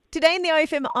Today in the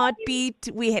OFM Art Beat,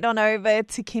 we head on over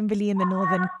to Kimberley in the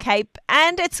Northern Cape,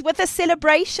 and it's with a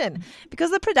celebration because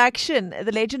the production,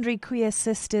 the legendary Queer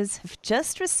Sisters, have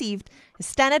just received a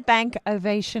Standard Bank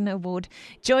Ovation Award.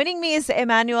 Joining me is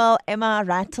Emma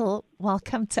Rattle.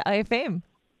 Welcome to OFM.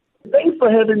 Thanks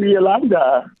for having me,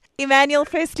 Yolanda. Emmanuel,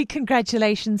 firstly,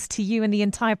 congratulations to you and the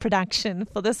entire production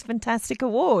for this fantastic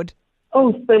award.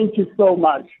 Oh, thank you so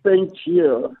much. Thank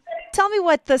you. Tell me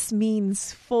what this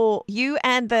means for you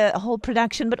and the whole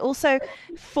production, but also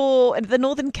for the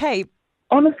Northern Cape.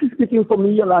 Honestly speaking, for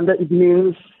me, Yolanda, it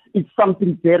means it's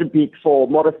something very big for,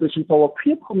 more especially for our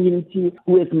queer community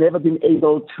who has never been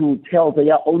able to tell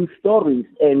their own stories.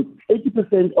 And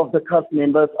 80% of the cast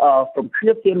members are from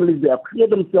queer families. They are queer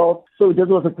themselves. So this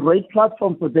was a great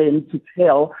platform for them to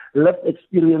tell lived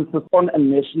experiences on a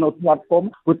national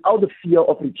platform without the fear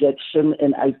of rejection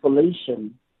and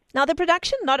isolation. Now, the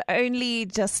production not only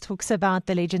just talks about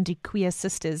the legendary Queer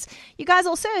Sisters, you guys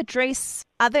also address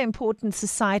other important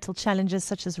societal challenges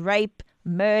such as rape,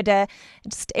 murder,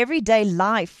 and just everyday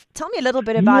life. Tell me a little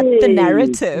bit about the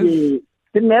narrative. Yes.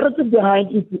 The narrative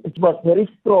behind it was very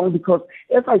strong because,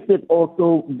 as I said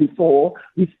also before,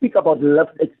 we speak about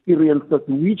lived experiences,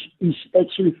 which is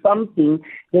actually something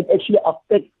that actually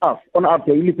affects us on our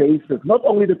daily basis. Not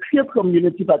only the queer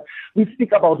community, but we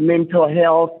speak about mental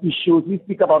health issues, we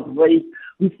speak about race,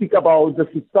 we speak about the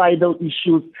societal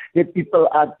issues that people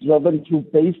are driven to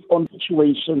based on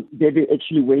situations that they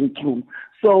actually went through.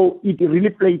 So it really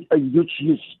played a huge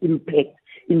impact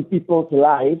in people's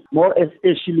lives, more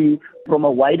especially from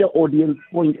a wider audience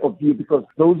point of view, because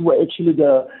those were actually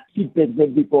the feedback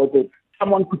that we got, that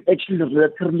someone could actually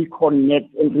literally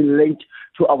connect and relate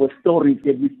to our stories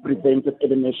that we presented at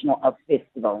the National Arts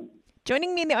Festival.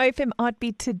 Joining me in the OFM Art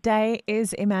Beat today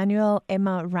is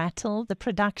Emma Rattle. The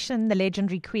production, the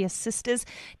legendary Queer Sisters,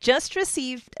 just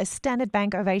received a Standard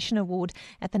Bank Ovation Award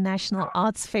at the National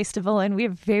Arts Festival, and we're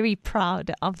very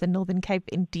proud of the Northern Cape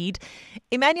indeed.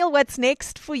 Emmanuel, what's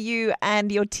next for you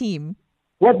and your team?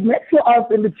 What's next for us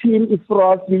and the team is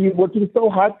for us, we're working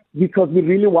so hard because we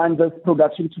really want this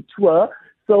production to tour.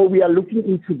 So we are looking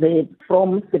into that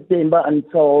from September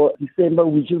until December.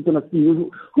 We're just going to see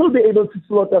who'll be able to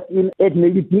slot us in at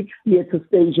maybe big theatre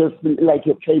stages like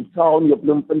your Cape Town, your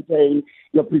Bloemfontein,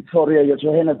 your Pretoria, your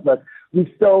Johannesburg. We're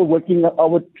still working,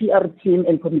 our PR team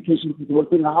and communications is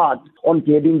working hard on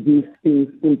getting these things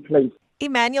in place.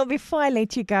 Emmanuel, before I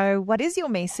let you go, what is your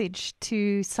message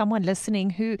to someone listening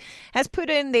who has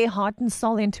put in their heart and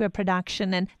soul into a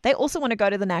production and they also want to go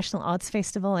to the National Arts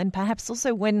Festival and perhaps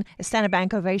also win a Standard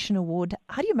Bank Ovation Award?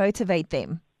 How do you motivate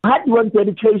them? Hard work,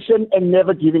 dedication, and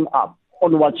never giving up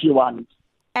on what you want.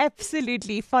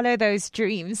 Absolutely. Follow those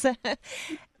dreams.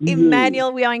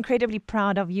 Emmanuel, we are incredibly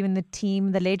proud of you and the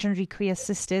team, the legendary Queer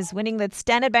Sisters, winning the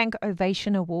Standard Bank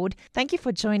Ovation Award. Thank you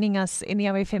for joining us in the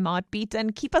OFM Art Beat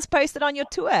and keep us posted on your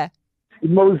tour.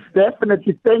 Most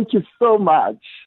definitely. Thank you so much.